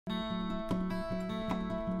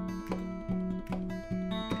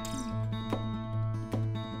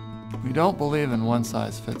We don't believe in one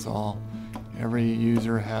size fits all. Every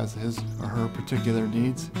user has his or her particular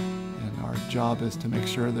needs, and our job is to make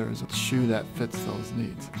sure there's a shoe that fits those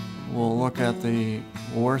needs. We'll look at the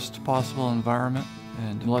worst possible environment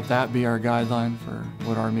and let that be our guideline for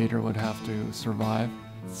what our meter would have to survive.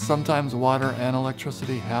 Sometimes water and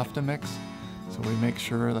electricity have to mix, so we make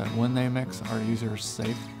sure that when they mix, our user is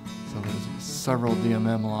safe. So there's several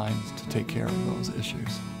DMM lines to take care of those issues.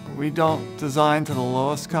 We don't design to the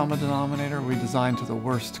lowest common denominator, we design to the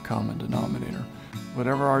worst common denominator.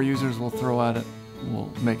 Whatever our users will throw at it,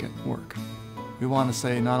 we'll make it work. We want to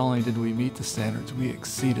say not only did we meet the standards, we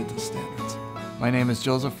exceeded the standards. My name is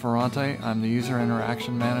Joseph Ferrante. I'm the User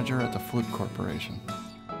Interaction Manager at the Fluke Corporation.